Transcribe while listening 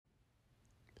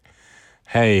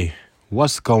Hey,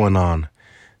 what's going on?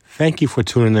 Thank you for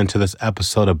tuning into this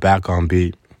episode of Back on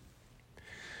Beat.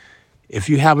 If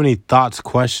you have any thoughts,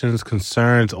 questions,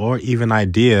 concerns, or even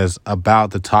ideas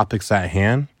about the topics at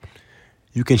hand,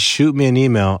 you can shoot me an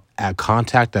email at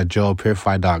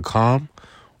contact@joelpurify.com,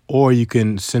 or you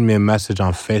can send me a message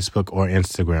on Facebook or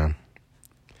Instagram.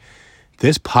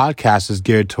 This podcast is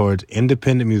geared towards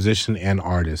independent musicians and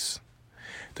artists.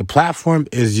 The platform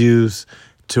is used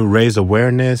to raise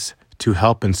awareness, to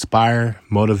help inspire,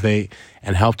 motivate,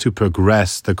 and help to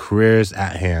progress the careers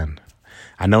at hand.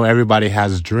 I know everybody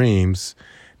has dreams.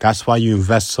 That's why you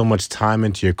invest so much time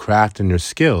into your craft and your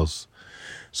skills.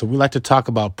 So we like to talk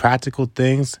about practical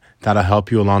things that'll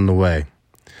help you along the way.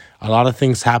 A lot of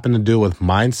things happen to do with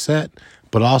mindset,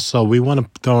 but also we want to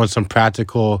throw in some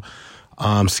practical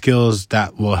skills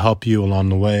that will help you along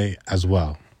the way as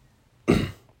well.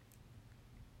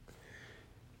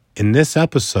 In this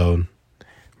episode,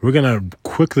 we're going to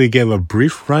quickly give a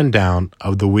brief rundown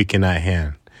of the weekend at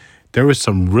hand. There were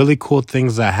some really cool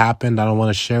things that happened that I want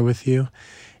to share with you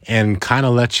and kind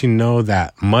of let you know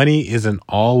that money isn't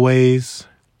always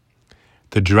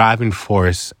the driving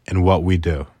force in what we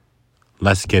do.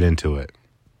 Let's get into it.